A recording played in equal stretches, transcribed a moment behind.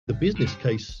The business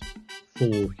case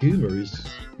for humour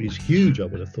is huge, I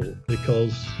would have thought,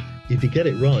 because if you get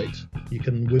it right, you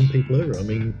can win people over. I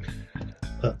mean,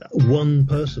 one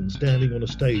person standing on a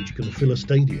stage can fill a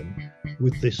stadium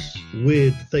with this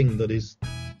weird thing that is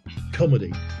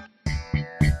comedy.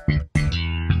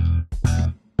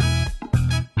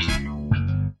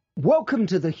 Welcome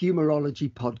to the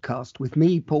Humourology podcast with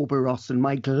me, Paul Boross, and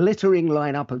my glittering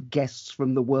lineup of guests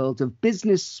from the world of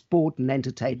business, sport and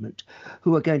entertainment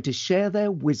who are going to share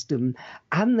their wisdom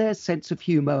and their sense of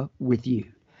humour with you.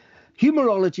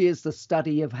 Humourology is the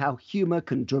study of how humour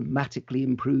can dramatically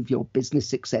improve your business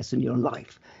success and your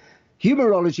life.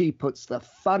 Humourology puts the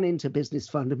fun into business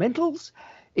fundamentals,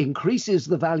 increases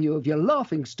the value of your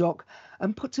laughing stock,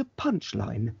 and puts a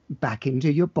punchline back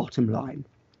into your bottom line.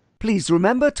 Please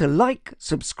remember to like,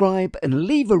 subscribe and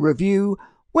leave a review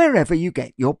wherever you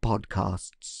get your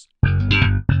podcasts.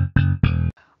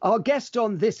 Our guest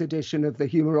on this edition of the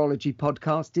Humourology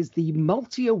podcast is the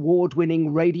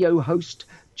multi-award-winning radio host,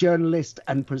 journalist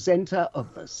and presenter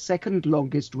of the second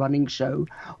longest running show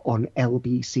on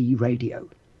LBC Radio.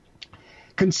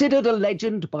 Considered a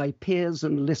legend by peers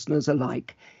and listeners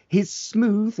alike, his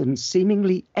smooth and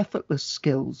seemingly effortless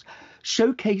skills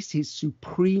showcase his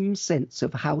supreme sense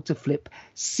of how to flip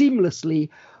seamlessly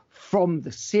from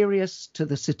the serious to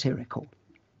the satirical.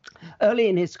 Early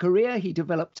in his career, he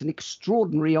developed an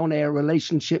extraordinary on-air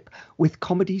relationship with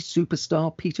comedy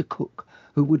superstar Peter Cook,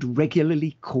 who would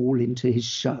regularly call into his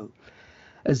show.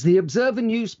 As the Observer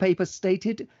newspaper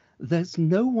stated, "There's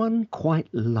no one quite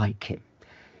like him.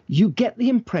 You get the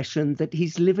impression that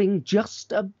he's living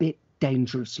just a bit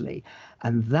dangerously,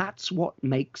 and that's what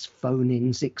makes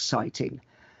phone-ins exciting."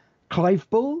 Clive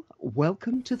Bull,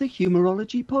 welcome to the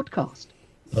Humourology podcast.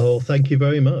 Oh, thank you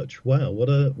very much. Wow, what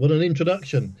an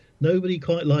introduction. Nobody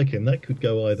quite like him. That could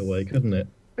go either way, couldn't it?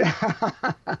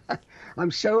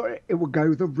 I'm sure it will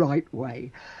go the right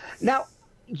way. Now,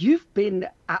 you've been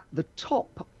at the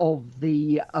top of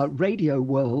the radio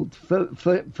world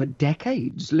for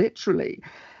decades, literally.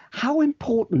 How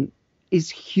important is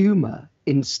humour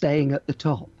in staying at the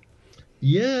top?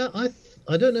 Yeah,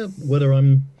 I don't know whether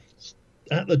I'm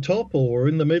at the top or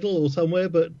in the middle or somewhere,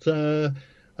 but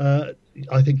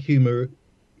I think humour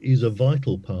is a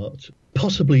vital part,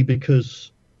 possibly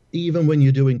because even when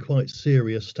you're doing quite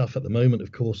serious stuff at the moment,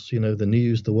 of course, you know, the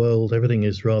news, the world, everything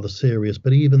is rather serious,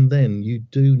 but even then you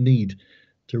do need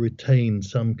to retain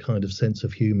some kind of sense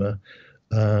of humour.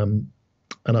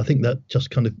 And I think that just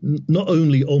kind of not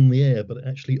only on the air, but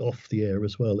actually off the air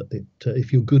as well.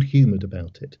 If you're good-humoured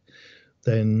about it,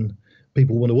 then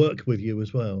people want to work with you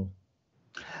as well.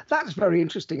 That's very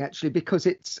interesting, actually, because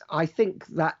I think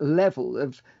that level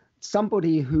of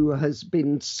somebody who has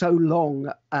been so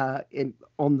long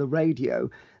on the radio,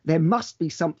 there must be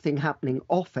something happening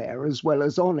off air as well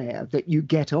as on air that you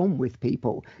get on with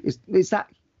people. Is that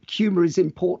humour is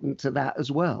important to that as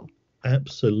well?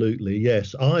 Absolutely,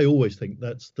 yes. I always think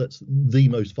that's the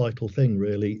most vital thing,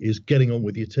 really, is getting on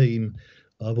with your team.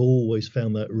 I've always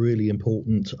found that really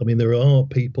important. I mean, there are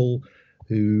people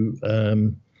who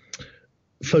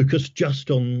focus just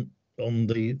on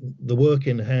the work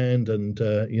in hand, and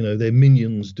you know, their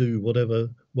minions do whatever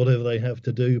they have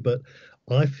to do. But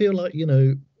I feel like, you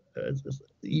know,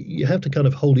 you have to kind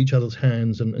of hold each other's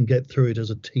hands and get through it as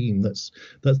a team. That's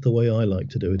the way I like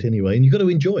to do it anyway. And you've got to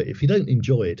enjoy it. If you don't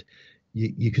enjoy it,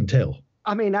 you can tell.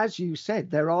 I mean, as you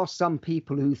said, there are some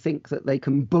people who think that they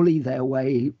can bully their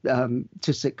way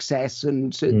to success,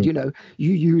 and you know,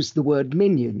 you use the word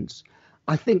minions.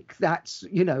 I think that's,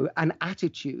 you know, an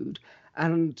attitude,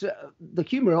 and the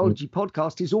Humourology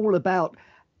podcast is all about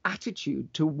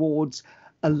attitude towards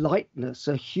a lightness,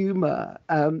 a humour,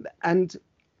 and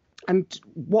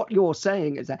what you're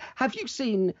saying is that, have you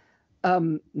seen,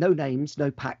 no names,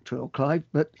 no pack drill, Clive,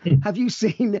 but have you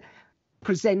seen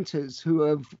presenters who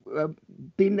have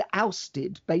been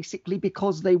ousted basically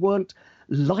because they weren't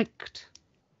liked?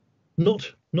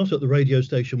 Not at the radio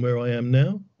station where I am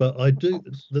now, but I do.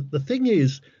 The thing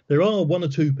is, there are one or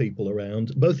two people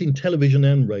around, both in television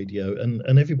and radio,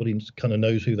 and everybody kind of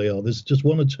knows who they are. There's just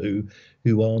one or two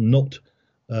who are not.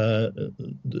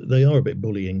 They are a bit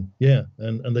bullying, yeah,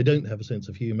 and they don't have a sense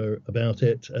of humour about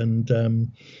it, and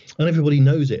everybody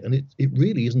knows it, and it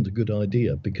really isn't a good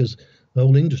idea, because the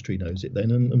whole industry knows it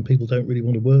then, and people don't really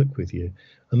want to work with you.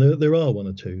 And there are one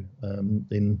or two,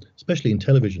 especially in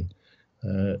television.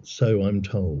 So I'm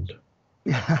told.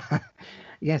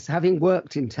 Yes, having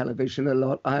worked in television a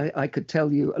lot, I could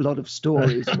tell you a lot of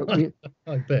stories. But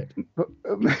I bet.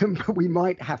 But we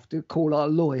might have to call our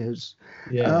lawyers.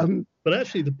 Yeah. But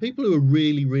actually, the people who are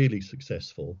really, really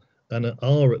successful and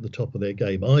are at the top of their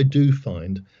game, I do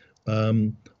find,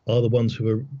 are the ones who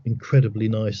are incredibly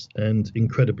nice and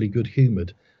incredibly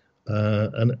good-humoured.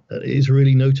 And it's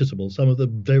really noticeable. Some of the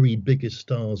very biggest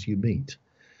stars you meet,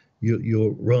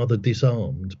 you're rather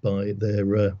disarmed by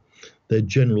their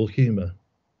general humour.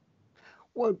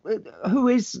 Well, who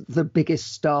is the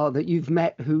biggest star that you've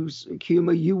met whose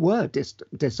humour you were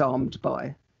disarmed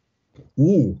by?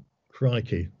 Ooh,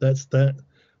 crikey, that's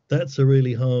a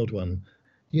really hard one.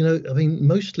 You know, I mean,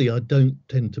 mostly I don't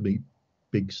tend to meet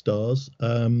big stars,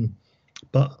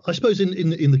 but I suppose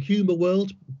in the humour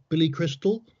world, Billy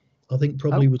Crystal, I think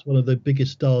probably was one of the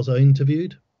biggest stars I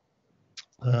interviewed.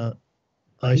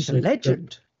 He's a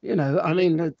legend, you know. I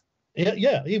mean,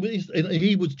 yeah,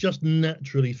 he was just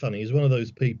naturally funny. He's one of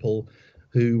those people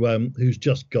who's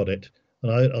just got it.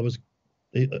 And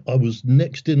I was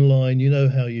next in line. You know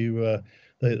how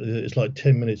it's like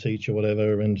 10 minutes each or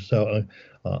whatever. And so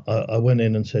I went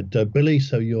in and said, Billy,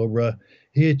 so you're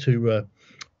here to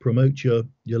promote your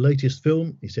latest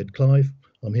film? He said, Clive,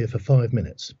 I'm here for 5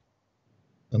 minutes.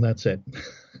 And that's it.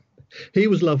 He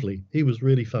was lovely. He was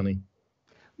really funny.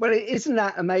 Well, isn't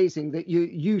that amazing that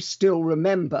you still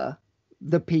remember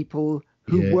the people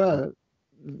who were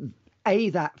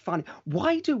that funny?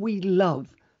 Why do we love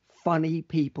funny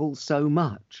people so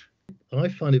much? I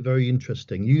find it very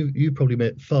interesting. You probably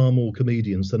met far more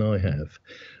comedians than I have,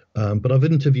 but I've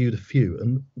interviewed a few,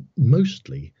 and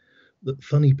mostly that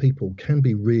funny people can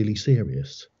be really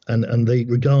serious, and they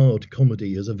regard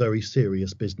comedy as a very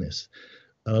serious business.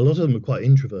 And a lot of them are quite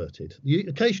introverted.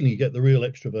 Occasionally you get the real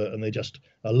extrovert and they just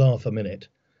laugh a minute,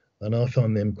 and I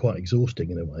find them quite exhausting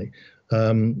in a way.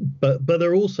 But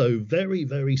they're also very,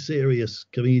 very serious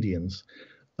comedians.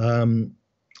 And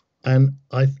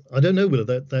I don't know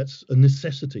whether that's a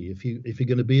necessity. If you're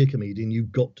going to be a comedian,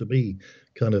 you've got to be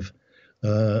kind of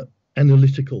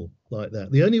analytical like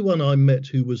that. The only one I met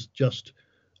who was just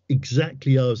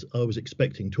exactly as I was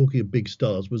expecting, talking of big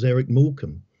stars, was Eric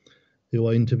Morecambe, who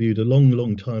I interviewed a long,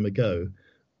 long time ago.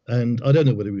 And I don't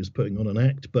know whether he was putting on an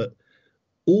act, but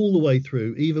all the way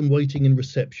through, even waiting in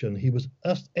reception, he was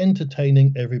just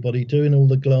entertaining everybody, doing all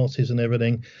the glasses and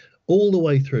everything, all the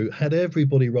way through, had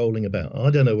everybody rolling about. I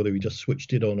don't know whether he just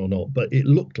switched it on or not, but it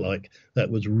looked like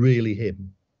that was really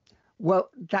him.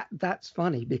 Well, that's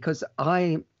funny, because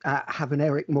I have an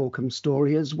Eric Morecambe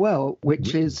story as well,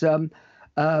 which is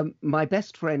my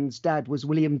best friend's dad was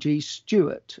William G.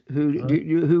 Stewart,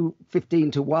 who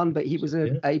 15 to 1, but he was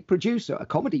a producer, a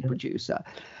comedy producer,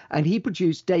 and he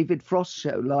produced David Frost's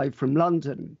show live from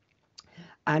London,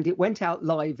 and it went out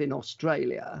live in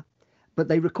Australia, but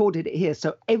they recorded it here,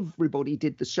 so everybody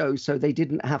did the show, so they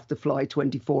didn't have to fly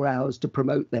 24 hours to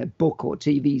promote their book or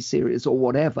TV series or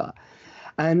whatever.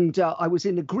 And I was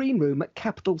in a green room at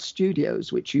Capitol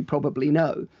Studios, which you probably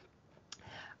know.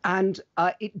 And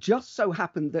it just so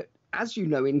happened that, as you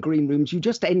know, in green rooms, you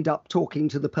just end up talking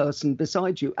to the person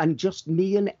beside you. And just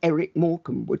me and Eric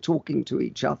Morecambe were talking to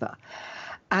each other.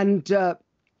 And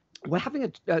we're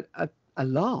having a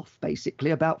laugh,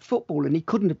 basically, about football. And he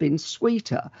couldn't have been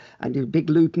sweeter. And he's a big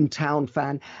Luton Town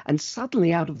fan. And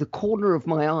suddenly, out of the corner of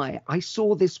my eye, I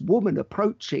saw this woman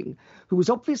approaching who was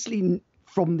obviously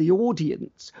from the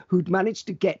audience, who'd managed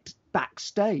to get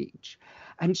backstage.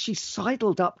 And she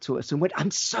sidled up to us and went,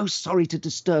 I'm so sorry to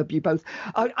disturb you both.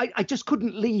 I just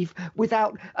couldn't leave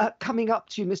without coming up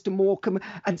to you, Mr. Morecambe,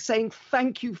 and saying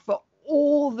thank you for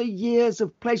all the years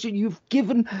of pleasure you've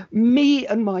given me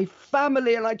and my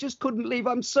family. And I just couldn't leave.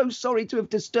 I'm so sorry to have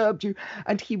disturbed you.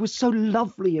 And he was so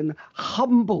lovely and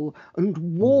humble and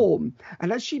warm.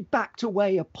 And as she backed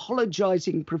away,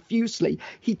 apologizing profusely,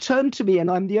 he turned to me, and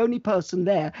I'm the only person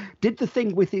there, did the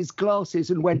thing with his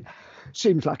glasses and went,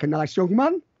 seems like a nice young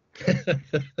man.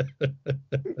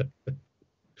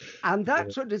 And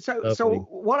that's so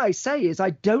what I say is,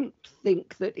 I don't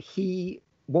think that he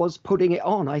was putting it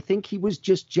on. I think he was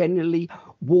just genuinely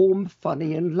warm,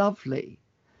 funny and lovely.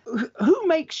 Who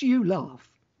makes you laugh?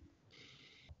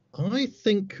 I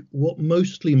think what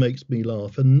mostly makes me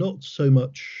laugh, and not so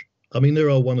much, I mean, there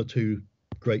are one or two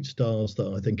great stars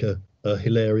that I think are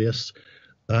hilarious,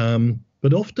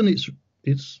 but often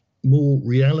it's more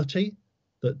reality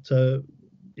that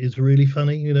is really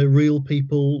funny. You know, real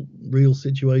people, real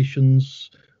situations,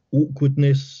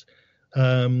 awkwardness.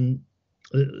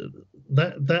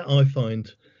 That I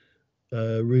find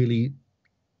really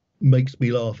makes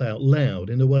me laugh out loud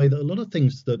in a way that a lot of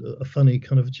things that are funny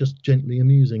kind of just gently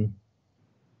amusing.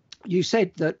 You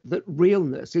said that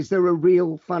realness. Is there a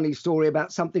real funny story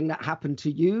about something that happened to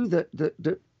you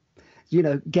that you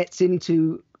know gets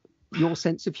into your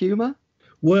sense of humour?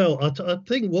 Well, I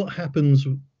think what happens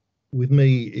with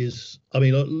me is, I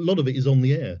mean, a lot of it is on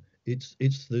the air. It's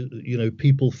the, you know,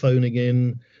 people phoning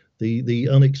in, the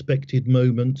unexpected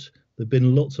moment. There've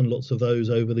been lots and lots of those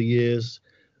over the years.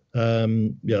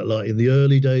 Like in the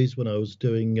early days when I was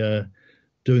doing the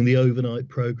overnight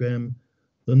program,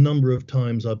 the number of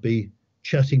times I'd be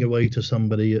chatting away to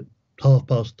somebody at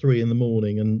 3:30 in the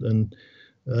morning, and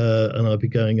I'd be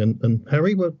going, and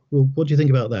Harry, what do you think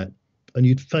about that? And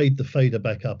you'd fade the fader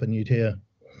back up, and you'd hear,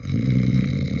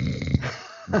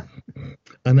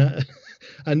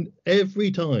 and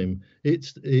every time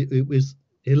it was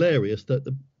hilarious.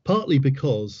 Partly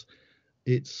because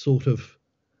it's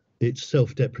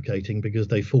self-deprecating because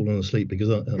they've fallen asleep because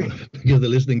they're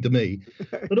listening to me,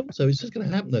 but also it's just going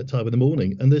to happen that time in the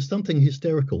morning, and there's something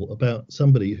hysterical about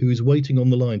somebody who is waiting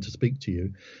on the line to speak to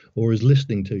you or is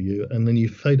listening to you, and then you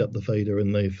fade up the fader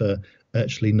and they've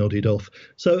actually nodded off.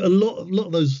 So a lot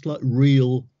of those like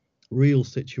real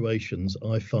situations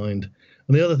I find.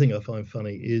 And the other thing I find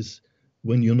funny is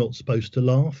when you're not supposed to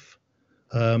laugh.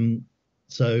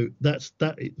 So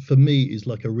that for me is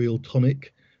like a real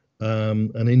tonic.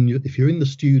 And if you're in the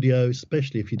studio,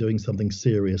 especially if you're doing something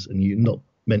serious and you're not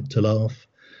meant to laugh,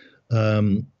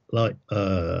 I'm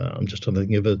just trying to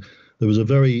think of there was a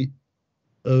very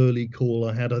early call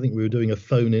I had. I think we were doing a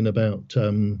phone in about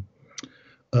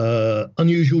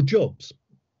unusual jobs,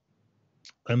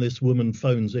 and this woman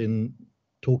phones in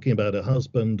talking about her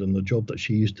husband and the job that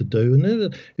she used to do, and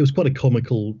it was quite a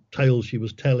comical tale she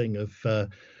was telling of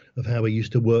how he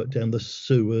used to work down the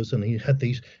sewers, and he had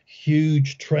these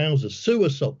huge trousers, sewer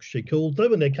socks she called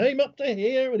them, and they came up to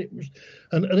here, and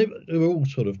they were all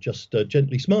sort of just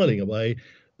gently smiling away.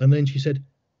 And then she said,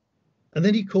 and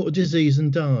then he caught a disease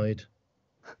and died.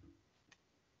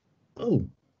 Oh,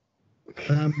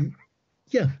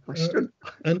 yeah.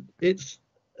 And it's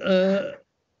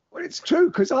well, it's true,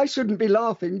 because I shouldn't be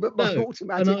laughing, but my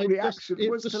automatic reaction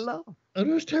was to laugh. And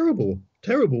it was terrible,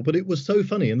 but it was so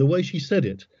funny, and the way she said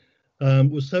it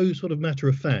was so sort of matter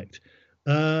of fact,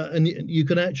 and you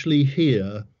can actually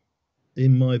hear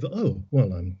in my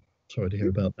I'm sorry to hear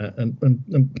about that, and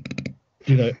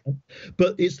you know,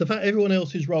 but it's the fact everyone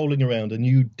else is rolling around and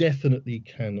you definitely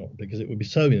cannot, because it would be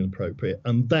so inappropriate.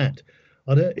 And that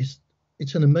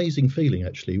it's an amazing feeling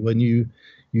actually when you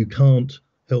can't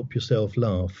help yourself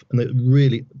laugh, and it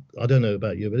really, I don't know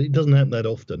about you, but it doesn't happen that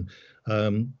often.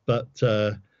 But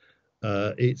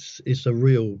it's a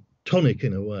real tonic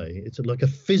in a way. It's like a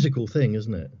physical thing,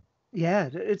 isn't it? Yeah,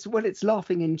 it's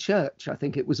laughing in church, I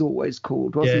think it was always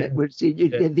called, wasn't it? Which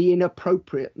the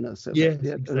inappropriateness of it.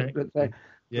 Exactly.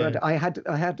 But I had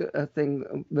a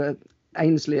thing that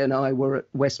Ainsley and I were at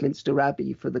Westminster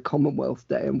Abbey for the Commonwealth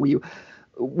Day, and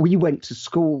we went to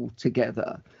school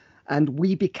together. And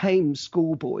we became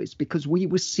schoolboys because we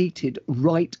were seated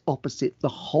right opposite the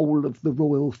whole of the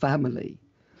royal family.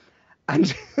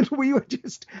 And we were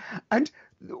and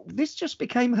this just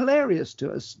became hilarious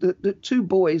to us, that two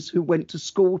boys who went to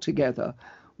school together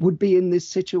would be in this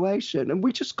situation, and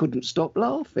we just couldn't stop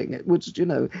laughing. It was,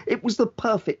 it was the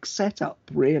perfect setup,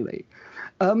 really.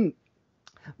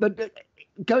 But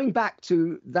going back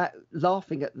to that,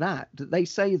 laughing at that, they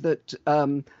say that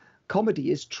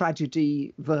comedy is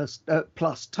tragedy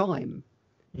plus time.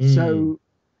 So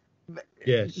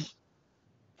yes,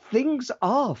 things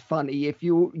are funny if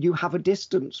you have a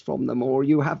distance from them, or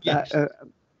you have that.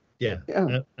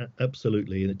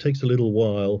 Absolutely. And it takes a little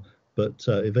while, but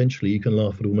eventually you can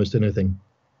laugh at almost anything.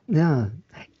 Yeah.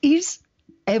 Is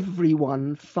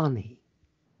everyone funny?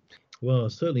 Well, I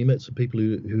certainly met some people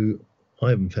who I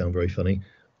haven't found very funny,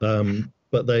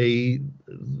 but they,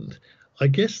 I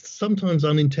guess, sometimes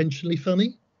unintentionally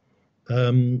funny.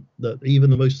 That even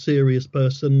the most serious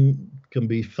person can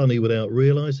be funny without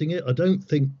realizing it. I don't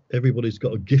think everybody's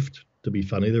got a gift to be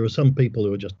funny. There are some people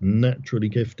who are just naturally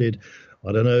gifted.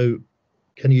 I don't know.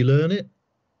 Can you learn it?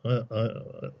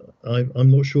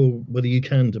 I'm not sure whether you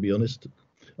can, to be honest.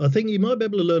 I think you might be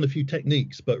able to learn a few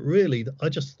techniques, but really,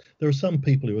 there are some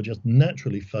people who are just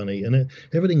naturally funny, and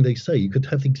everything they say, you could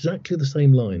have exactly the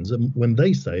same lines, and when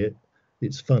they say it,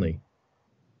 it's funny.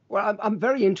 Well, I'm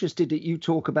very interested that you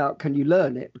talk about can you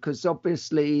learn it, because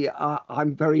obviously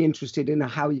I'm very interested in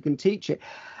how you can teach it.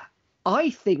 I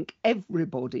think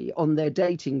everybody on their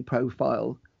dating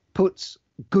profile puts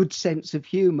good sense of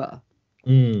humour.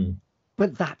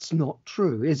 But that's not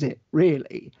true, is it,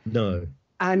 really? No.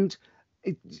 And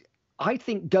I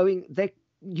think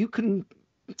you can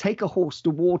take a horse to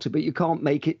water, but you can't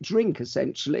make it drink,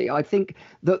 essentially. I think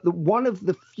that one of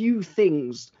the few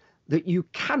things that you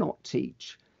cannot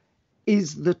teach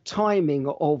is the timing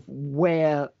of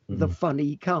where the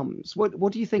funny comes.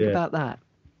 What do you think about that?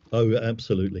 Oh,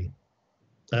 absolutely.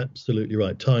 Absolutely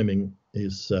right. Timing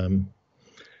is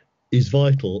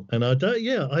vital. And I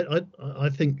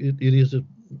think it is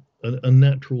a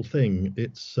natural thing.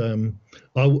 It's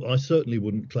I certainly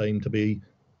wouldn't claim to be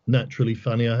naturally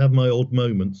funny. I have my odd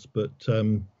moments, but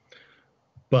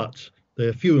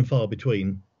they're few and far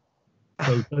between.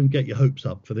 So don't get your hopes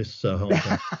up for this half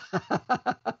hour.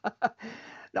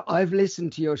 Now, I've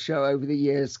listened to your show over the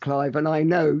years, Clive, and I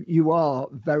know you are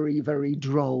very, very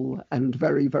droll and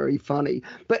very, very funny.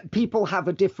 But people have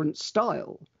a different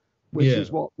style, which is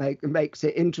what makes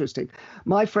it interesting.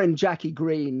 My friend Jackie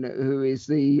Green, who is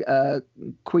the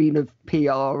queen of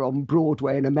PR on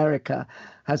Broadway in America,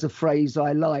 has a phrase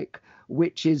I like,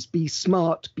 which is be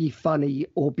smart, be funny,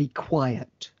 or be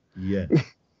quiet. Yeah.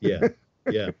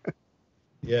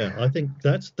 I think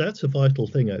that's a vital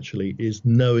thing, actually, is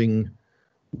knowing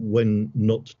when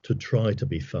not to try to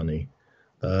be funny.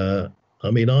 I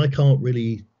mean, I can't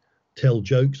really tell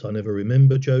jokes. I never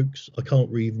remember jokes. I can't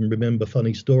even remember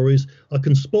funny stories. I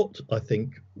can spot, I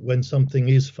think, when something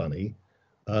is funny.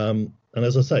 And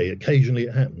as I say, occasionally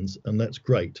it happens, and that's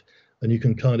great. And you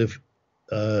can kind of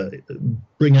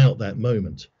bring out that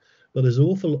moment. But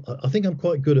I think I'm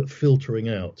quite good at filtering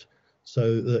out.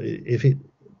 So that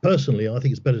personally, I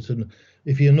think it's better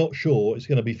if you're not sure it's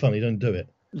going to be funny, don't do it.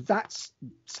 That's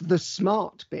the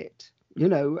smart bit, I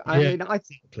mean,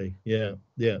 exactly. Yeah.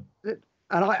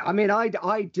 And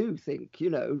I do think,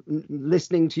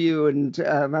 listening to you and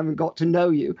having got to know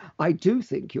you, I do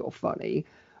think you're funny.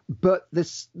 But the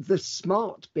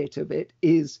smart bit of it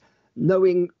is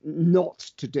knowing not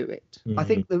to do it. I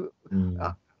think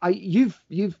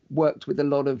you've worked with a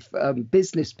lot of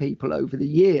business people over the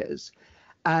years,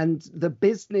 and the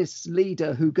business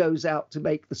leader who goes out to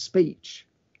make the speech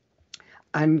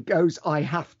and goes, I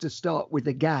have to start with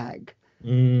a gag.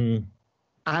 And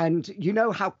you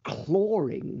know how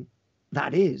clawing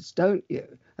that is, don't you?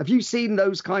 Have you seen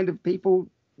those kind of people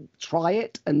try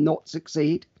it and not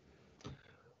succeed?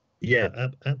 Yeah,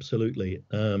 absolutely.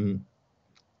 And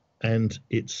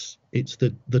it's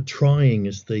the trying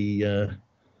is the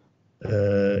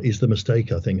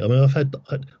mistake, I think. I mean,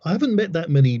 I haven't met that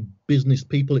many business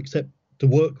people except to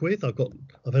work with. I've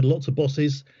had lots of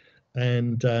bosses,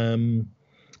 and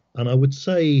I would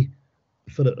say,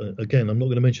 again, I'm not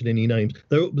going to mention any names.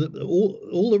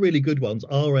 All the really good ones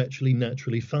are actually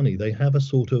naturally funny. They have a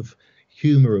sort of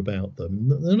humour about them.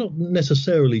 They're not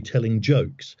necessarily telling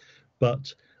jokes,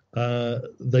 but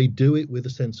they do it with a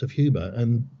sense of humour,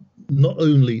 and not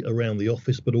only around the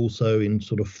office, but also in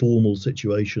sort of formal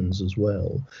situations as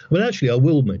well. I mean, actually, I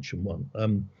will mention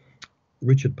one.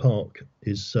 Richard Park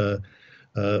is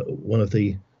one of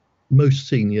the most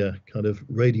senior kind of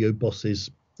radio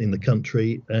bosses in the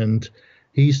country, and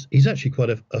he's actually quite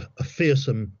a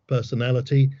fearsome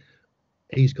personality.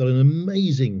 He's got an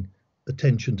amazing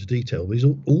attention to detail, but he's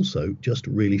also just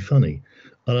really funny.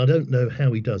 And I don't know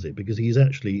how he does it, because he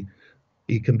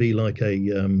can be like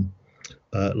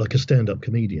a stand-up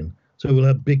comedian. So we'll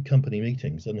have big company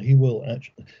meetings, and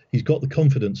he's got the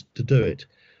confidence to do it.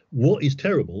 What is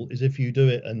terrible is if you do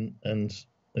it and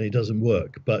it doesn't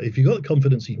work. But if you've got the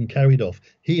confidence, you can carry it off.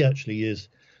 He actually is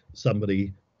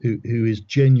somebody who is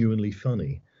genuinely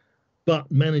funny,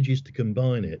 but manages to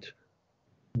combine it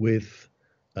with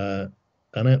an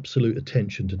absolute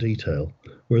attention to detail.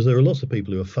 Whereas there are lots of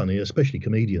people who are funny, especially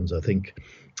comedians, I think,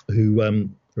 who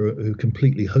are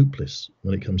completely hopeless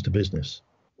when it comes to business.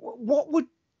 What would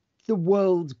the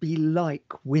world be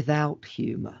like without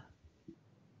humour?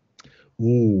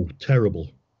 Oh,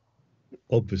 terrible.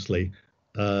 Obviously.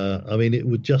 I mean, it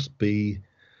would just be,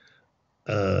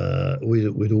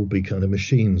 we'd all be kind of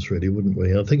machines, really, wouldn't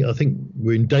we? I think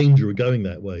we're in danger of going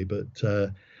that way, but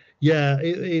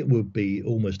it would be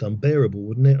almost unbearable,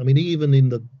 wouldn't it? I mean, even in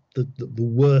the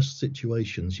worst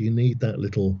situations, you need that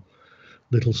little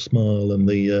smile and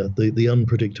the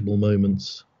unpredictable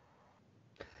moments.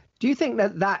 Do you think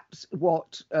that that's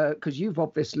what, because you've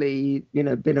obviously,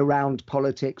 been around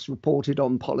politics, reported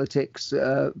on politics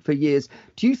for years.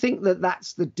 Do you think that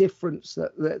that's the difference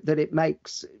that it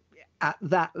makes at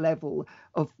that level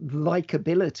of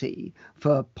likability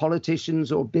for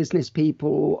politicians or business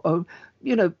people? Or,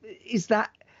 does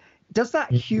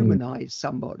that humanize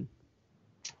someone?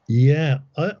 Yeah,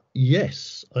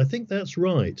 yes, I think that's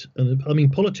right. And I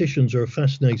mean, politicians are a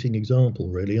fascinating example,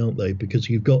 really, aren't they? Because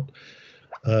you've got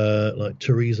like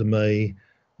Theresa May,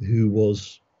 who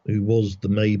was the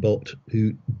Maybot,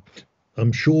 who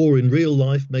I'm sure in real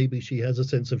life maybe she has a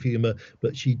sense of humour,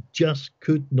 but she just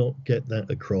could not get that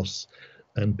across,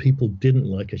 and people didn't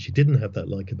like her. She didn't have that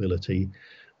likability.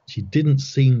 She didn't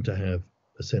seem to have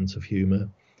a sense of humour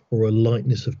or a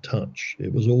lightness of touch.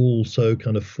 It was all so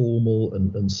kind of formal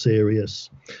and serious.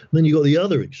 And then you got the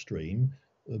other extreme,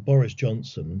 Boris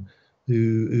Johnson,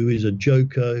 who is a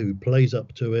joker, who plays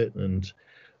up to it, and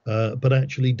but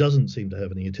actually doesn't seem to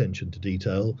have any attention to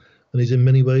detail, and is in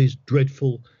many ways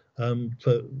dreadful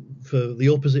for the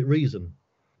opposite reason.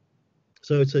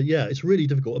 So it's really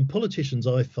difficult. And politicians,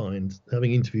 I find,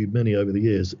 having interviewed many over the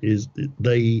years, is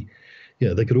they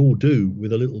could all do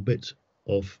with a little bit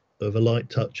of a light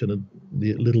touch and a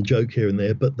little joke here and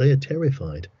there, but they are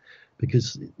terrified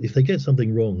because if they get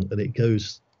something wrong and it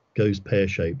goes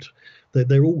pear-shaped,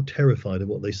 they're all terrified of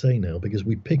what they say now, because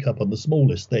we pick up on the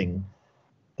smallest thing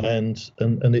and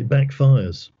it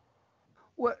backfires.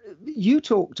 Well, you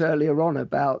talked earlier on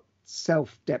about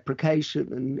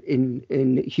self-deprecation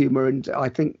in humour, and I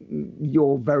think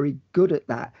you're very good at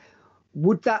that.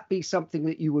 Would that be something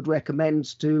that you would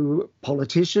recommend to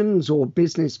politicians or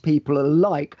business people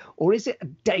alike, or is it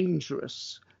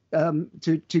dangerous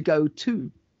to go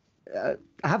to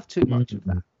have too much of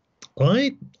that?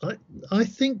 I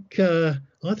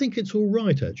think it's all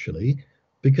right, actually,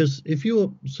 because if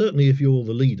you're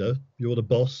the leader, you're the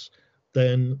boss,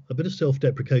 then a bit of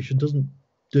self-deprecation doesn't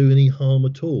do any harm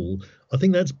at all. I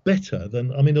think that's better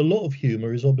than, I mean, a lot of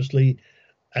humour is obviously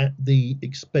at the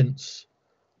expense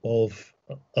of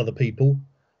other people,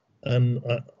 and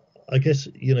I guess,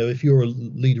 you know, if you're a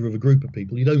leader of a group of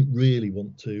people, you don't really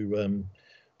want to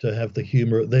have the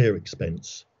humour at their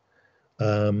expense,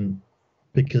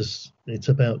 because it's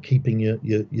about keeping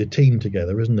your team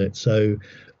together, isn't it? So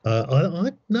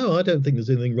I don't think there's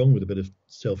anything wrong with a bit of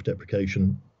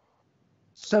self-deprecation.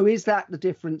 So is that the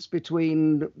difference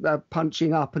between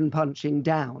punching up and punching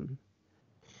down?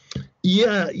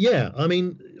 Yeah. I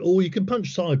mean, or you can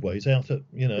punch sideways out at,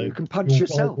 you know, you can punch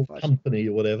yourself, company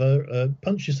or whatever.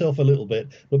 Punch yourself a little bit,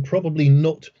 but probably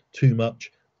not too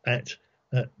much at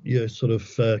your sort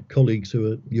of colleagues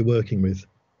who you're working with.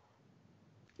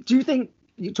 Do you think,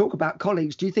 you talk about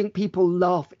colleagues, do you think people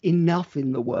laugh enough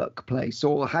in the workplace,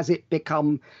 or has it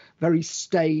become very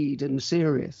staid and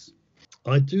serious?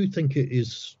 I do think it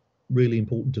is really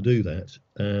important to do that.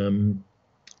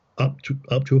 Up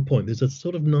to a point, there's a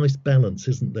sort of nice balance,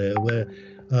 isn't there? Where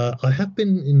I have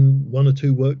been in one or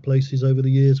two workplaces over the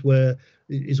years where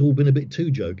it's all been a bit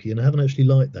too jokey, and I haven't actually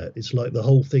liked that. It's like the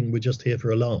whole thing, we're just here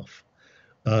for a laugh,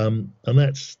 and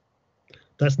that's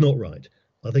not right.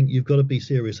 I think you've got to be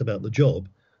serious about the job,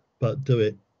 but do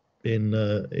it in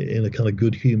a kind of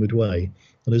good-humoured way.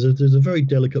 And there's a very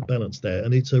delicate balance there,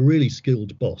 and it's a really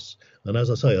skilled boss. And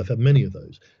as I say, I've had many of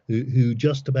those who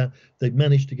just about, they've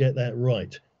managed to get that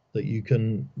right,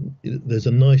 that there's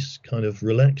a nice kind of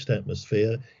relaxed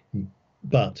atmosphere,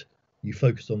 but you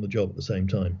focus on the job at the same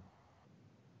time.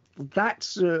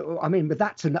 That's, but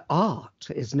that's an art,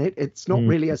 isn't it? It's not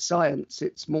really a science.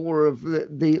 It's more of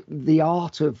the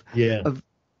art of.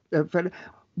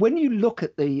 When you look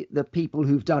at the people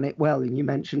who've done it well, and you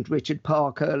mentioned Richard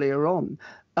Park earlier on,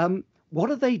 what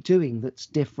are they doing that's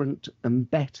different and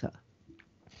better?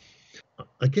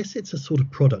 I guess it's a sort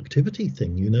of productivity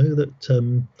thing, you know,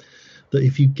 that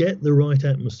if you get the right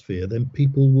atmosphere, then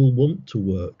people will want to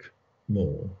work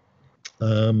more.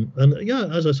 And yeah,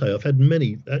 as I say, I've had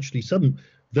many, actually some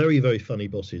very, very funny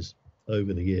bosses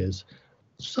over the years.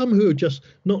 Some who are just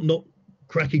not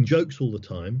cracking jokes all the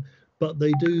time, but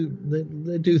they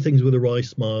do things with a wry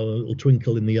smile, a little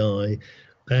twinkle in the eye.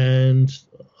 And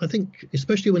I think,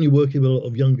 especially when you're working with a lot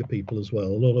of younger people as well,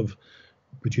 a lot of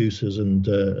producers and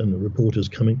reporters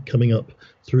coming up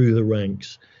through the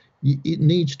ranks, it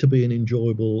needs to be an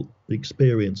enjoyable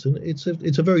experience, and it's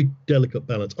a very delicate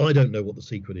balance. I don't know what the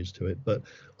secret is to it, but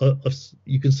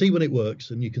you can see when it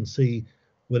works and you can see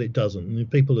when it doesn't. And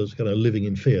if people are kind of living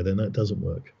in fear, then that doesn't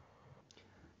work.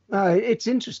 It's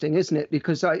interesting, isn't it?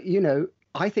 Because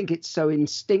I think it's so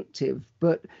instinctive,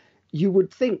 but you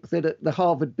would think that at the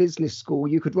Harvard Business School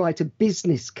you could write a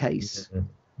business case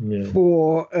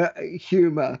for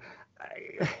humour.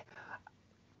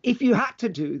 If you had to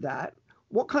do that,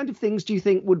 what kind of things do you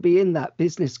think would be in that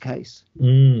business case?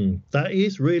 That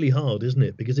is really hard, isn't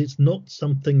it? Because it's not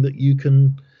something that you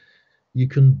can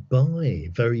buy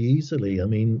very easily. I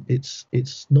mean,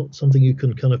 it's not something you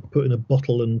can kind of put in a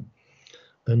bottle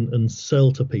and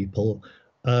sell to people.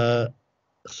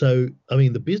 So, I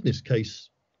mean, the business case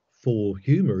for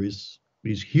humour is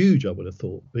huge, I would have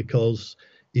thought, because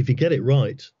if you get it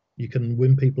right, you can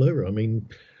win people over. I mean,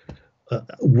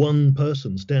 one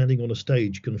person standing on a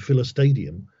stage can fill a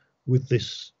stadium with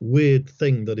this weird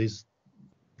thing that is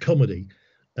comedy,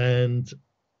 and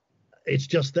it's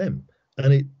just them.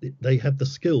 And they have the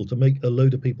skill to make a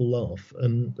load of people laugh,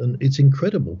 and it's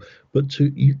incredible. But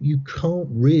you can't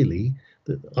really.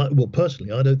 Well,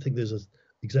 personally, I don't think there's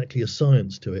exactly a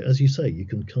science to it. As you say, you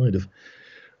can kind of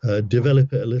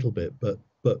develop it a little bit, but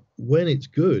but when it's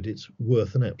good, it's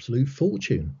worth an absolute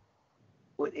fortune.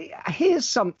 Well, here's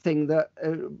something that,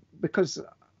 because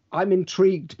I'm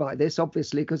intrigued by this,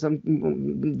 obviously, because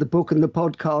the book and the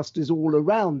podcast is all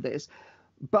around this.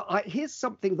 But here's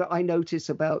something that I notice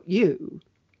about you,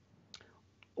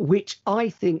 which I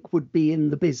think would be in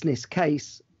the business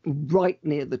case right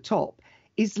near the top,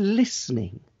 is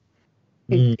listening.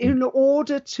 In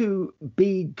order to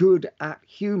be good at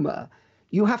humour,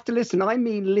 you have to listen. I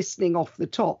mean, listening off the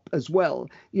top as well,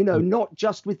 not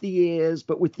just with the ears,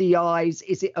 but with the eyes.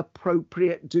 Is it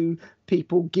appropriate? Do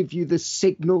people give you the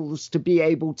signals to be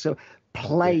able to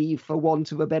play, for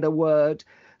want of a better word?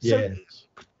 So yes.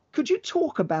 Could you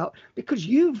talk about, because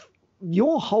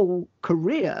your whole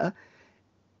career,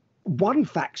 one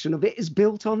faction of it is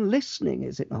built on listening,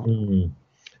 is it not?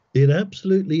 It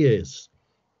absolutely is.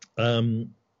 And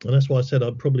that's why I said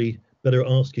I'm probably better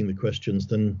at asking the questions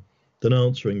than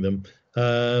answering them.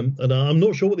 And I'm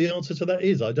not sure what the answer to that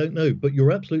is. I don't know. But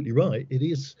you're absolutely right. It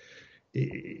is.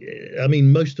 I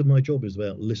mean, most of my job is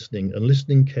about listening and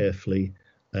listening carefully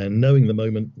and knowing the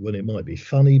moment when it might be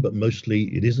funny, but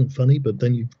mostly it isn't funny. But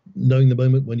then knowing the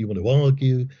moment when you want to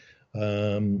argue.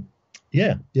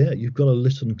 You've got to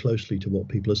listen closely to what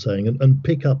people are saying and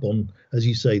pick up on, as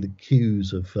you say, the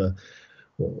cues of.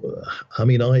 I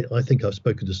mean, I think I've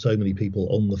spoken to so many people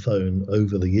on the phone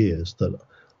over the years that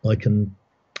I can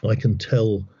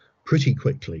tell pretty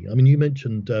quickly. I mean, you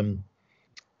mentioned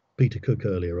Peter Cook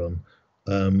earlier on,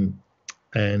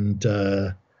 and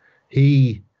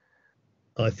he,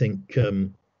 I think,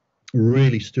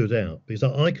 really stood out because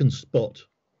I can spot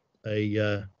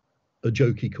a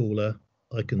jokey caller.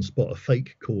 I can spot a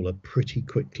fake caller pretty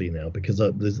quickly now because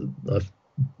I've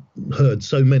heard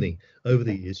so many over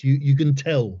the years. You can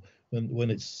tell when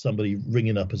it's somebody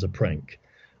ringing up as a prank,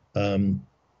 and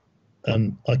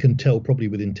I can tell probably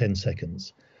within 10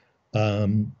 seconds.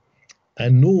 And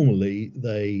normally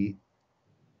they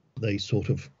sort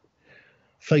of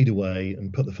fade away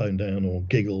and put the phone down or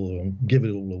giggle or give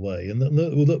it all away. And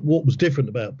what was different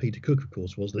about Peter Cook, of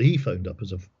course, was that he phoned up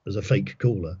as a fake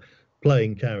caller,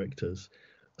 playing characters,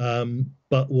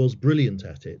 but was brilliant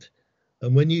at it.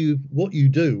 And what you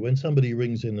do when somebody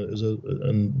rings in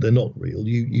and they're not real,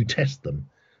 you test them,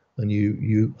 and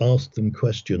you ask them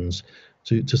questions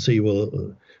to see,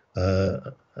 well,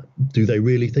 do they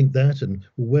really think that, and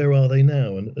where are they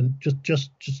now, and just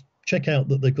check out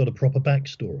that they've got a proper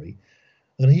backstory.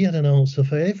 And he had an answer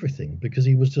for everything because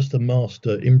he was just a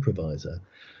master improviser,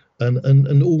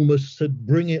 and almost said,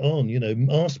 "Bring it on,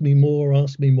 ask me more,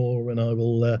 and I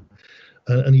will."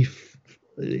 And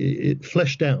it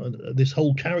fleshed out this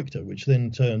whole character, which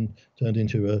then turned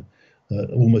into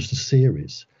almost a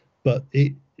series. But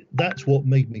that's what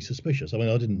made me suspicious. I mean,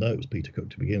 I didn't know it was Peter Cook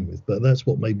to begin with, but that's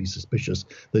what made me suspicious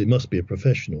that it must be a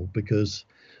professional, because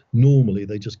normally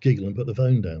they just giggle and put the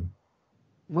phone down.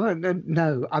 Well,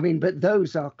 no, I mean, but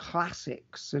those are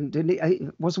classics.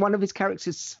 And was one of his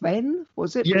characters Sven?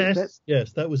 Was it? Yes,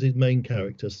 that was his main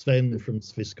character, Sven from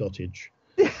Swiss Cottage.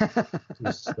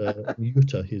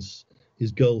 Jutta,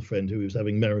 his girlfriend, who he was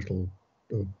having marital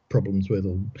problems with,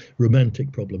 or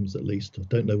romantic problems at least. I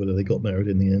don't know whether they got married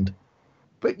in the end.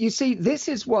 But you see, this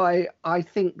is why I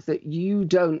think that you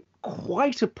don't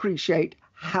quite appreciate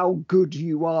how good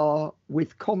you are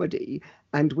with comedy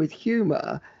and with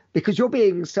humour, because you're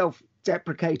being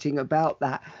self-deprecating about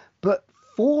that. But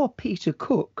for Peter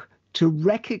Cook to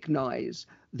recognise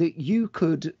that you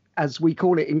could, as we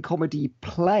call it in comedy,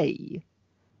 play,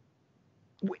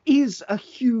 is a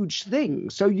huge thing.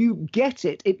 So you get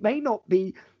it. It may not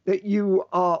be that you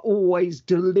are always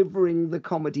delivering the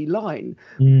comedy line,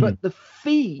 but the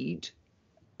feed,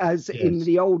 as in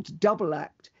the old double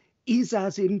act, is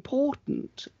as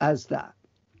important as that.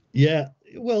 Yeah.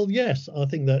 Well, yes, I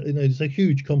think that it's a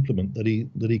huge compliment that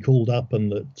he called up,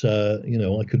 and that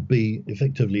I could be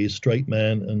effectively a straight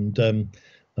man and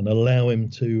allow him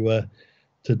to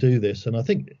do this. And I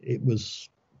think it was,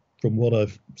 from what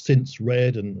I've since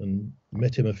read and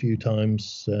met him a few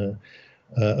times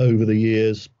over the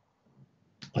years,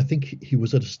 I think he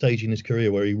was at a stage in his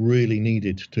career where he really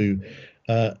needed to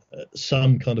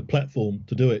some kind of platform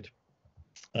to do it,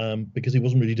 because he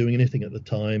wasn't really doing anything at the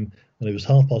time, and it was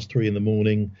 3:30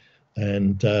 a.m,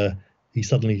 and he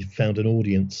suddenly found an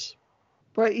audience.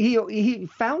 But he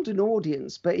found an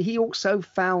audience, but he also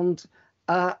found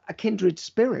a kindred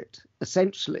spirit,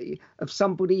 essentially, of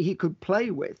somebody he could play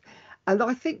with. And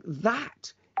I think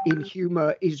that in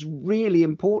humour is really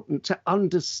important to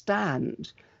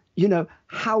understand,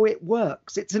 how it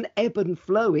works. It's an ebb and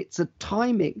flow. It's a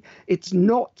timing. It's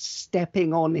not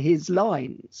stepping on his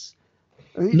lines.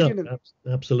 No,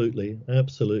 absolutely.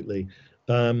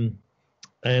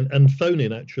 and phone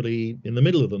in actually in the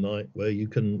middle of the night, where you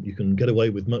can get away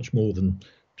with much more than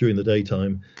during the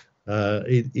daytime.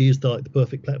 It is like the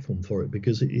perfect platform for it,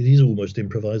 because it is almost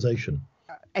improvisation.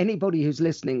 Anybody who's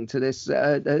listening to this,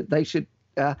 they should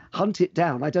hunt it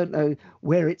down. I don't know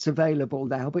where it's available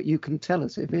now, but you can tell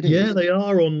us if it is. Yeah, they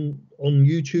are on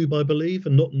YouTube, I believe,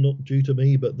 and not due to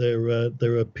me, but there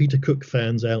are Peter Cook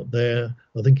fans out there.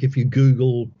 I think if you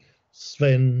Google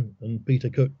Sven and Peter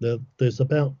Cook, there's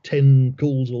about 10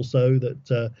 calls or so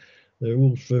that they're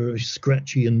all very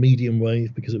scratchy and medium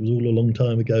wave, because it was all a long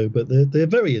time ago, but they're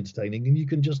very entertaining, and you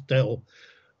can just tell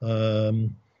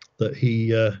that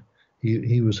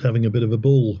he was having a bit of a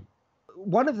ball.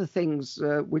 One of the things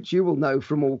which you will know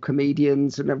from all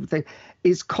comedians and everything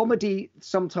is comedy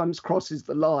sometimes crosses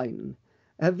the line.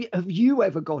 Have you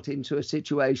ever got into a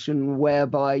situation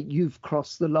whereby you've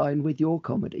crossed the line with your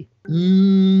comedy?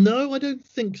 No, I don't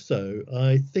think so.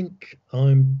 I think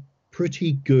I'm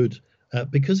pretty good at,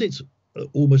 because it's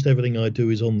almost everything I do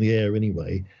is on the air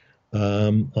anyway.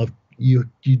 You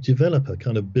develop a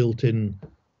kind of built-in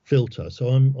filter, so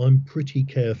I'm pretty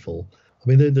careful. I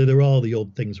mean, there are the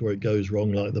odd things where it goes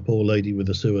wrong, like the poor lady with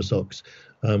the sewer socks,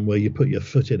 where you put your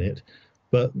foot in it.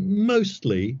 But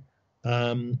mostly,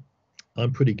 I'm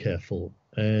pretty careful.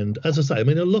 And as I say, I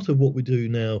mean, a lot of what we do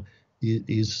now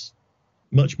is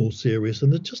much more serious,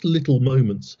 and there's just little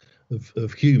moments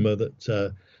of humour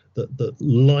that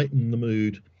lighten the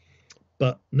mood.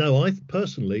 But no, I think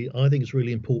it's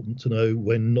really important to know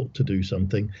when not to do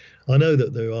something. I know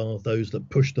that there are those that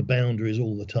push the boundaries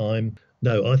all the time.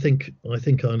 No, I think I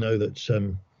know that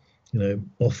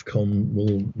Ofcom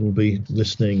will be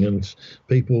listening, and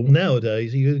people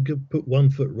nowadays, you could put 1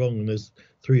 foot wrong and there's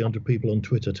 300 people on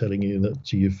Twitter telling you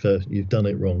that you've done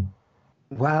it wrong.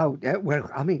 Wow. Yeah, well,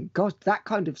 I mean, gosh, that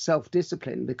kind of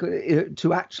self-discipline, because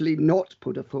to actually not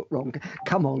put a foot wrong.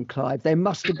 Come on, Clive. There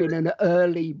must have been an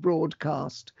early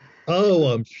broadcast.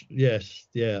 Oh, yes,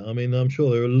 yeah. I mean, I'm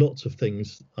sure there are lots of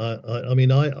things.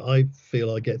 I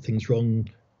feel I get things wrong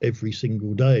every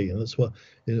single day, and that's what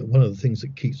one of the things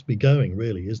that keeps me going,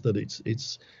 really, is that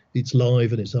it's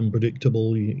live and it's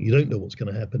unpredictable. You don't know what's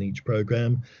going to happen each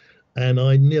program. And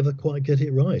I never quite get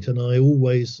it right. And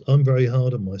I'm very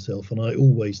hard on myself. And I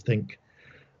always think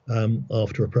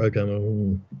after a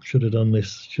program, should have done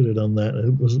this, should have done that.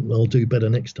 I'll do better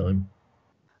next time.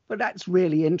 But that's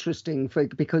really interesting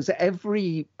because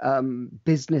every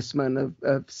businessman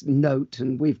of note,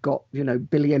 and we've got,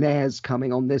 billionaires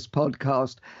coming on this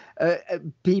podcast,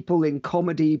 people in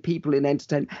comedy, people in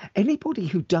entertainment, anybody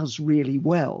who does really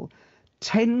well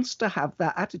tends to have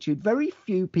that attitude. Very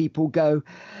few people go,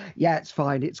 yeah, it's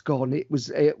fine, it's gone, it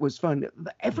was fun.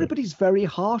 Everybody's very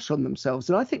harsh on themselves,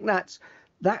 and I think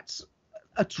that's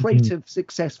a trait of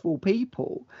successful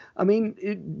people. I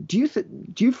mean, do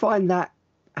you find that,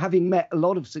 having met a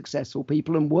lot of successful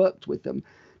people and worked with them,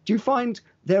 do you find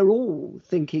they're all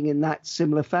thinking in that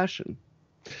similar fashion?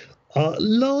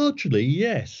 Largely,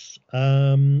 yes.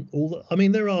 Although, I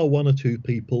mean, there are one or two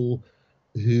people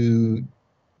who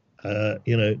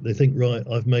they think, right,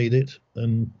 I've made it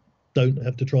and don't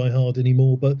have to try hard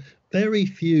anymore, but very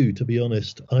few, to be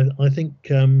honest. I think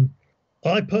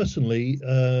I personally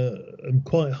am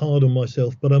quite hard on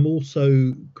myself, but I'm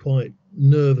also quite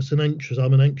nervous and anxious.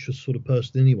 I'm an anxious sort of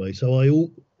person anyway, so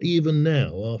even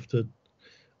now, after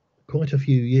quite a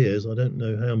few years, I don't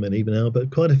know how many now, but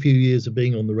quite a few years of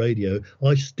being on the radio,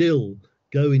 I still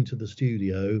go into the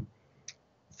studio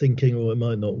thinking, it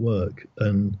might not work,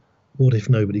 and what if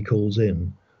nobody calls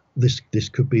in? This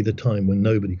could be the time when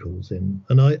nobody calls in.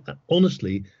 And I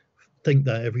honestly think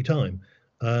that every time.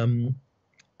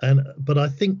 But I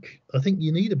think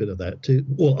you need a bit of that too.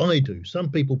 Well, I do.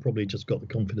 Some people probably just got the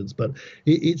confidence, but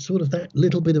it's sort of that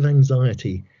little bit of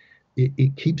anxiety.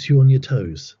 It keeps you on your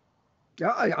toes.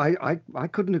 Yeah, I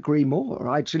couldn't agree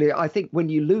more. Actually, I think when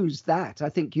you lose that, I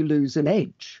think you lose an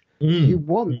edge. You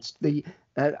want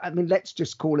let's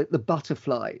just call it the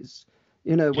butterflies.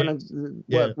 When I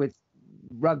worked with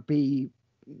rugby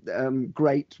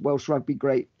Welsh rugby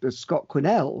great Scott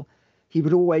Quinnell, he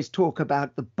would always talk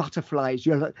about the butterflies.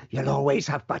 You'll always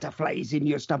have butterflies in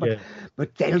your stomach,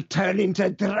 but they'll turn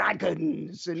into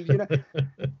dragons. And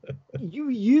you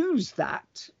use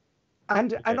that,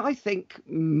 and I think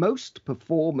most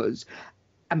performers.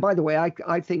 And by the way,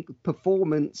 I think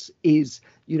performance is,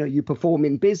 you perform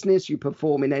in business, you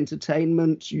perform in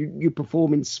entertainment, you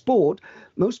perform in sport.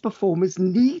 Most performers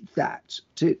need that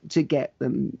to get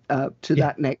them to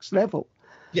that next level.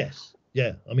 Yes.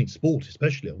 Yeah. I mean, sport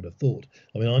especially, I would have thought.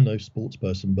 I mean, I'm no sports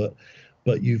person, but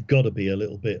you've got to be a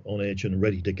little bit on edge and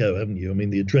ready to go, haven't you? I mean,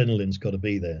 the adrenaline's got to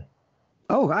be there.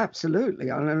 Oh, absolutely.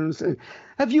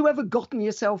 Have you ever gotten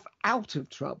yourself out of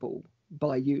trouble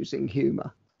by using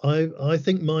humour? I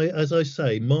think as I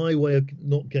say, my way of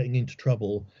not getting into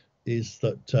trouble is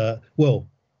that, the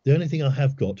only thing I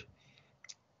have got,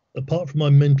 apart from my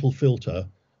mental filter,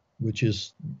 which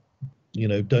is,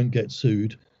 don't get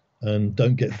sued and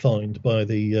don't get fined by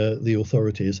the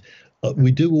authorities,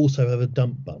 we do also have a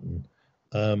dump button.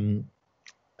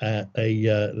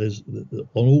 There's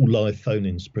on all live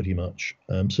phone-ins pretty much,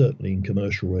 certainly in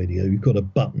commercial radio, you've got a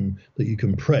button that you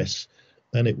can press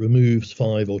and it removes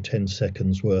 5 or 10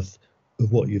 seconds worth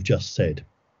of what you've just said.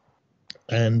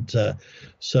 And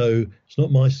so it's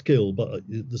not my skill, but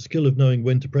the skill of knowing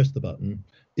when to press the button.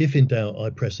 If in doubt,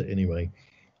 I press it anyway.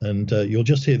 And you'll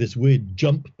just hear this weird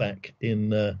jump back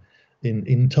in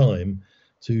time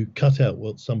to cut out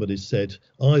what somebody's said,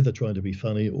 either trying to be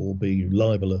funny or be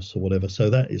libelous or whatever. So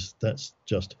that's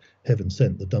just heaven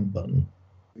sent, the dump button.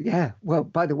 Yeah, well,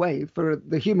 by the way, for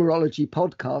the Humourology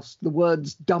podcast, the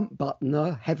words dump button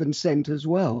are heaven sent as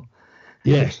well.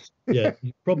 Yes, yeah.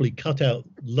 You probably cut out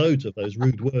loads of those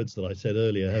rude words that I said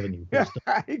earlier, haven't you?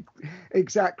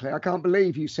 Exactly. I can't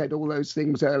believe you said all those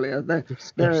things earlier. No, I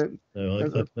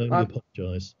can only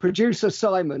apologise. Producer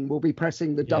Simon will be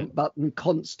pressing the dump button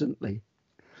constantly.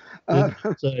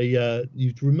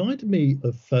 You've reminded me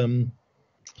of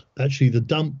actually the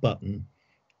dump button.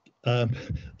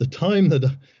 The time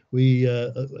that we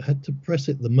had to press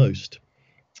it the most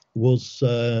was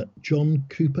John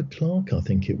Cooper Clarke, I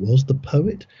think it was, the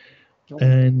poet.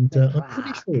 I'm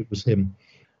pretty sure it was him.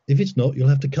 If it's not, you'll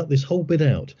have to cut this whole bit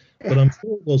out. But I'm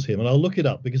sure it was him, and I'll look it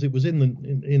up because it was in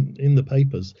the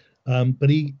papers. But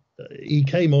he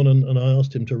came on and I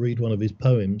asked him to read one of his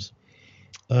poems.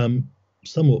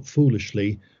 Somewhat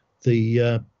foolishly,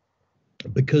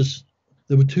 because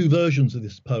there were 2 versions of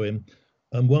this poem,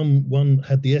 and one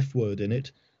had the F word in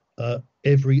it,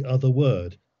 every other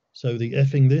word. So the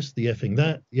effing this, the effing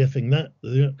that, the effing that,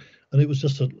 and it was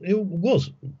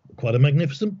quite a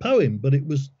magnificent poem, but it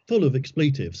was full of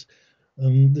expletives,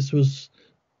 and this was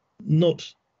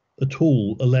not at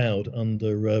all allowed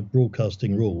under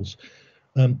broadcasting rules.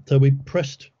 So you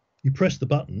pressed the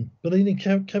button, but then you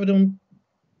carried on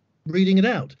reading it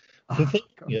out,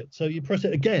 it. So you press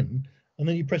it again, and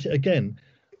then you press it again,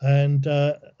 and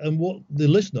what the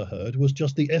listener heard was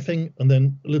just the effing, and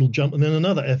then a little jump, and then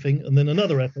another effing, and then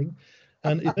another effing,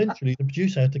 and eventually the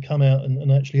producer had to come out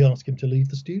and actually ask him to leave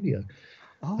the studio.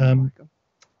 Oh my God.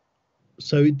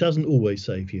 So it doesn't always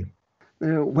save you.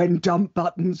 When dump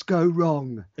buttons go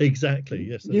wrong. Exactly,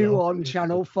 yes. New on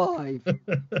Channel 5.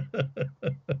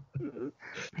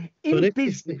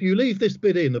 If you leave this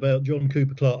bit in about John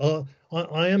Cooper Clarke,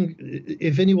 I am.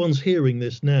 If anyone's hearing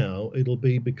this now, it'll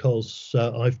be because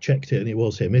I've checked it and it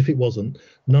was him. If it wasn't,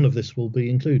 none of this will be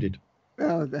included.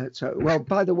 Oh, that's right. Well,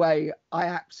 by the way, I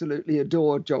absolutely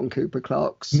adore John Cooper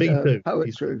Clarke's poetry.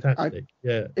 He's fantastic.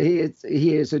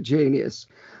 He is a genius,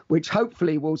 which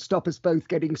hopefully will stop us both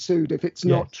getting sued if it's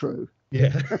not true.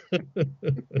 Yeah.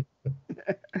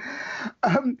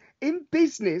 In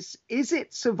business, is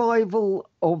it survival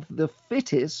of the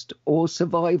fittest or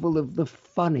survival of the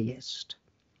funniest?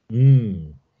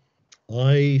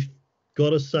 I've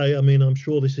got to say, I mean, I'm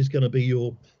sure this is going to be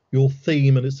your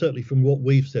theme, and it's certainly from what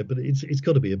we've said, but it's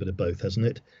got to be a bit of both, hasn't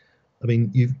it? I mean,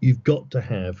 you've got to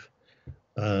have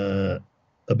a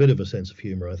bit of a sense of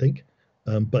humour, I think,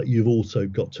 but you've also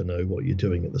got to know what you're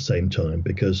doing at the same time,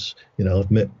 because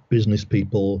I've met business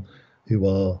people who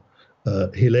are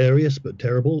hilarious but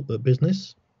terrible at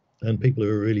business, and people who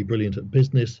are really brilliant at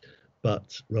business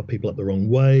but rub people up the wrong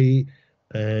way.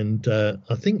 And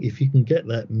I think if you can get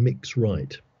that mix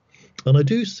right, and I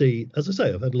do see, as I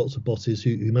say, I've had lots of bosses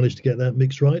who managed to get that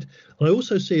mix right. And I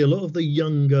also see a lot of the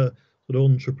younger sort of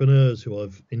entrepreneurs who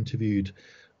I've interviewed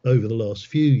over the last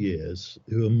few years,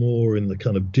 who are more in the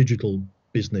kind of digital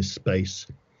business space.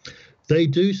 They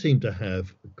do seem to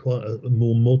have quite a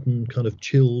more modern kind of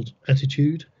chilled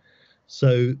attitude.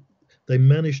 So they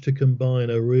manage to combine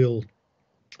a real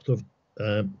sort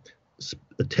of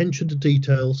attention to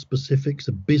detail, specifics,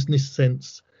 a business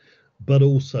sense, but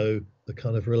also a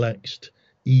kind of relaxed,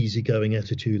 easygoing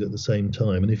attitude at the same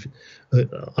time. And if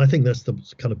I think that's the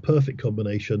kind of perfect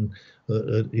combination,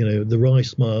 the wry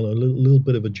smile, a little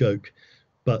bit of a joke,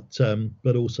 but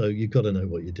also you've got to know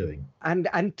what you're doing.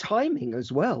 And timing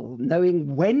as well,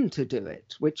 knowing when to do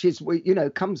it, which is,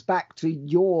 comes back to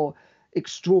your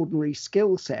extraordinary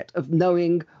skill set of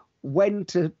knowing when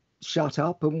to shut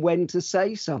up and when to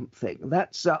say something.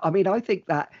 That's, I think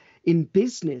that in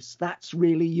business, that's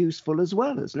really useful as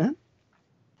well, isn't it?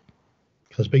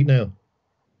 Can I speak now?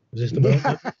 Is this the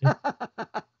moment? Yeah.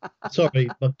 Sorry,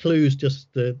 my clues just,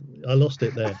 I lost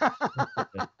it there.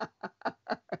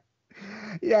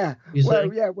 Yeah. You Well,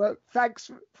 say? yeah. Well,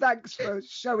 thanks for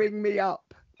showing me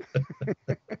up.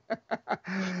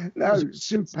 No,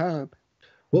 superb.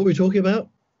 What were we talking about?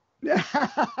 Yeah.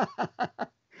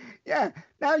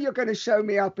 Now you're going to show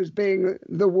me up as being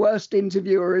the worst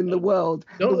interviewer in the world.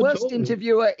 Not The at worst all.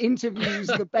 interviewer interviews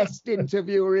the best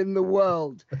interviewer in the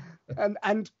world,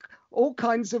 and all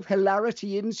kinds of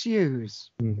hilarity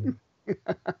ensues. Mhm.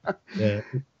 Yeah,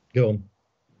 go on.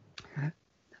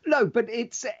 No, but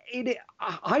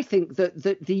I think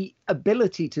that the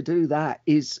ability to do that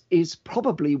is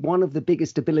probably one of the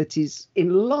biggest abilities in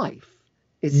life.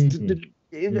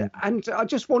 And I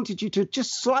just wanted you to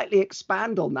just slightly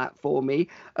expand on that for me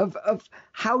of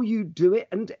how you do it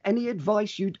and any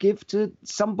advice you'd give to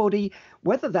somebody,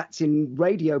 whether that's in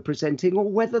radio presenting or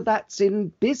whether that's in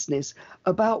business,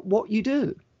 about what you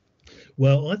do.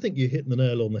 Well, I think you hit the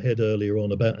nail on the head earlier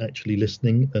on about actually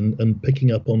listening and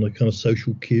picking up on the kind of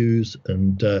social cues,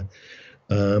 and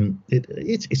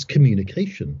it's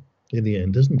communication in the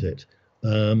end, isn't it?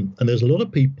 And there's a lot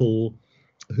of people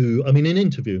who, I mean, in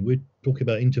interviewing, we're talking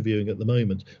about interviewing at the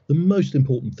moment. The most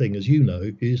important thing, as you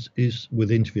know, is with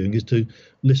interviewing is to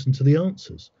listen to the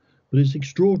answers. But it's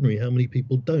extraordinary how many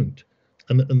people don't.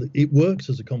 And it works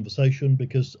as a conversation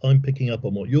because I'm picking up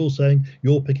on what you're saying,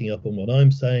 you're picking up on what I'm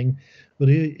saying. But,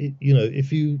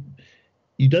 if you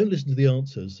don't listen to the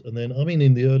answers, and then, I mean,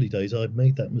 in the early days, I'd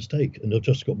made that mistake and I've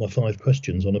just got my 5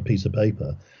 questions on a piece of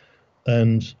paper.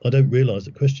 And I don't realise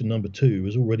that question number 2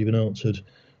 has already been answered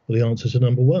with the answer to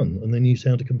number 1. And then you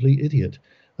sound a complete idiot.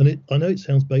 And I know it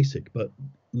sounds basic, but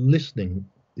listening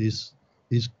is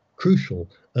crucial,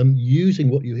 and using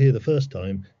what you hear the first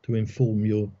time to inform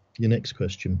your next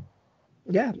question.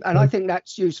 Yeah, and I think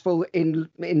that's useful in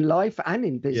life and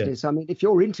in business. Yeah. I mean, if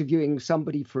you're interviewing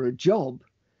somebody for a job,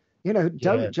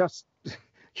 don't just,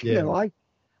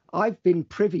 I've been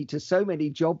privy to so many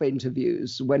job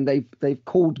interviews when they've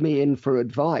called me in for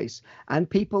advice, and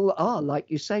people are,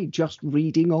 like you say, just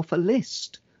reading off a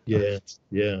list. Yeah.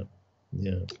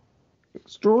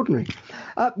 Extraordinary.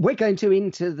 We're going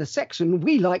into the section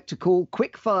we like to call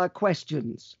quickfire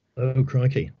questions. Oh,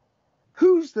 crikey.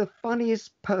 Who's the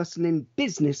funniest person in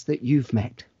business that you've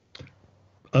met?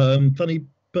 Funny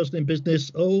person in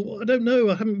business? Oh, I don't know.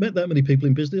 I haven't met that many people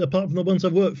in business, apart from the ones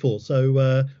I've worked for.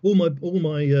 So all my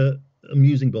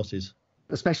amusing bosses.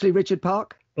 Especially Richard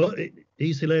Park? Oh,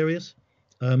 he's hilarious,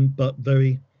 but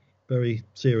very, very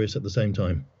serious at the same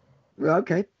time.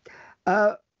 Okay.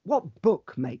 What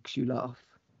book makes you laugh?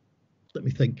 Let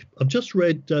me think. I've just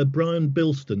read Brian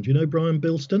Bilston. Do you know Brian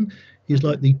Bilston? He's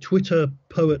like the Twitter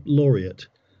poet laureate.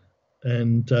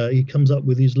 And he comes up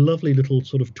with these lovely little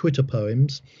sort of Twitter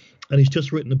poems. And he's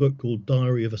just written a book called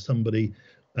Diary of a Somebody.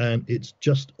 And it's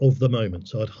just of the moment.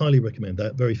 So I'd highly recommend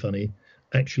that. Very funny.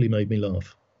 Actually made me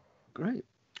laugh. Great.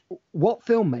 What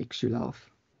film makes you laugh?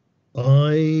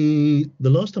 The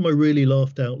last time I really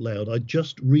laughed out loud, I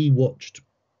just rewatched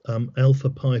Alpha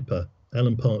Piper,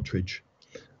 Alan Partridge.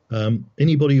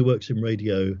 Anybody who works in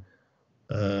radio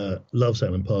loves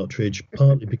Alan Partridge,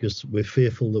 partly because we're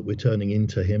fearful that we're turning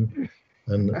into him,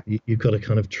 and you've got to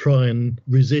kind of try and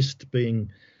resist being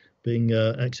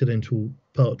accidental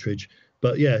Partridge.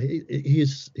 But yeah,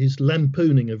 his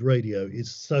lampooning of radio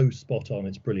is so spot on.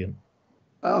 It's brilliant.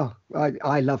 Oh,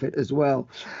 I love it as well.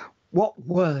 What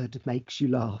word makes you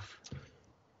laugh?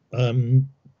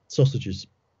 Sausages.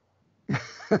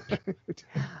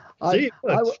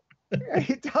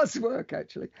 It does work,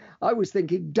 actually. I was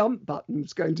thinking dump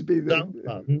button's going to be the dump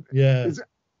button. Yeah,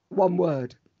 one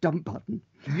word, dump button.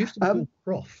 It used to be called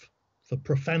prof for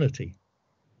profanity.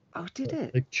 Oh, did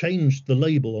it? They've changed the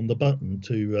label on the button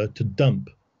to dump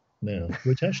now,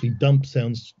 which actually dump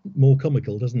sounds more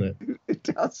comical, doesn't it? It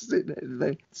does.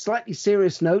 Slightly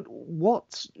serious note.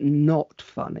 What's not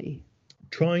funny?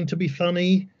 Trying to be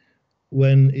funny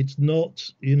when it's not.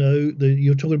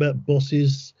 You're talking about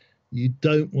bosses. You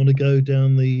don't want to go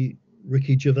down the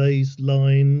Ricky Gervais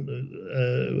line,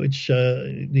 which,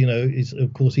 is,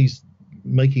 of course, he's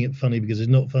making it funny because it's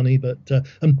not funny. But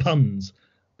and puns,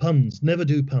 never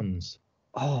do puns.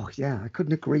 Oh, yeah, I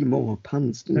couldn't agree more.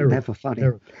 Puns, never funny.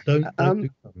 Terrible. Don't do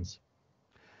puns.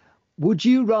 Would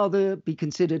you rather be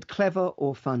considered clever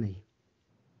or funny?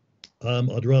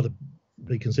 I'd rather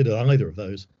be considered either of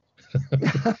those.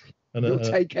 And, you'll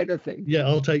take anything. Yeah,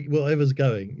 I'll take whatever's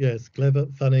going. Yes, clever,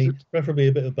 funny, preferably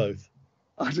a bit of both.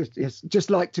 I just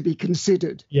like to be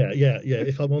considered. Yeah.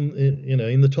 If I'm on,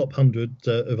 in the top 100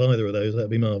 of either of those, that'd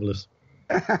be marvellous.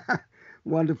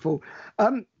 Wonderful.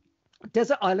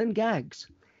 Desert Island Gags.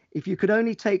 if you could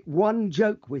only take one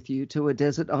joke with you to a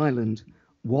desert island,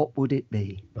 what would it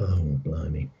be? Oh,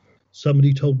 blimey.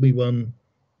 Somebody told me one,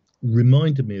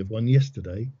 reminded me of one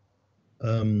yesterday,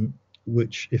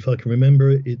 which, if I can remember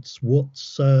it, it's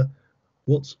what's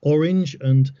orange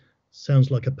and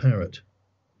sounds like a parrot?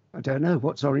 I don't know.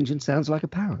 What's orange and sounds like a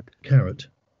parrot? Carrot.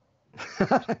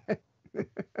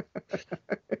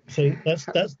 So that's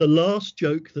the last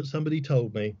joke that somebody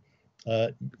told me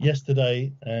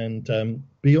yesterday, and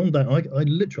beyond that,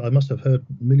 I must have heard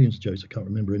millions of jokes. I can't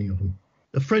remember any of them.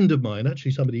 A friend of mine,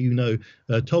 actually somebody you know,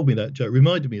 told me that joke,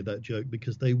 reminded me of that joke,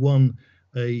 because they won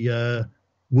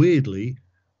weirdly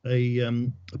a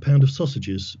pound of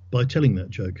sausages by telling that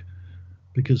joke,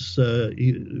 because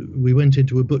we went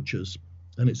into a butcher's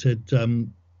and it said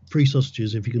free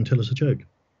sausages if you can tell us a joke,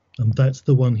 and that's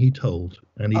the one he told,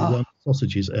 and he won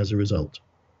sausages as a result.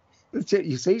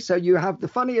 You see, so you have the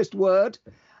funniest word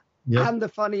and the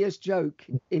funniest joke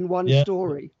in one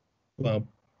story. Well,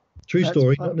 true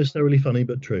story, not necessarily funny,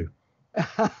 but true.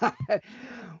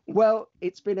 Well,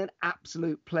 it's been an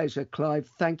absolute pleasure, Clive.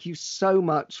 Thank you so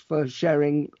much for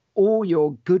sharing all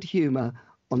your good humour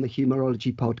on the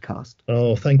Humourology podcast.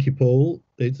 Oh, thank you, Paul.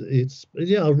 It's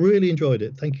I really enjoyed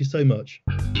it. Thank you so much.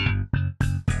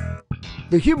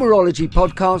 The Humourology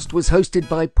podcast was hosted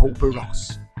by Paul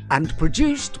Boross and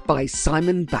produced by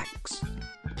Simon Banks.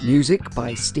 Music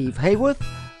by Steve Hayworth,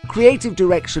 creative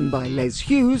direction by Les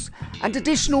Hughes, and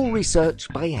additional research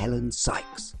by Helen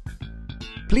Sykes.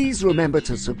 Please remember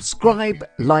to subscribe,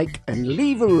 like, and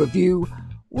leave a review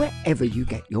wherever you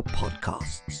get your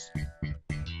podcasts.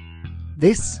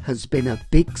 This has been a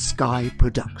Big Sky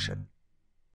production.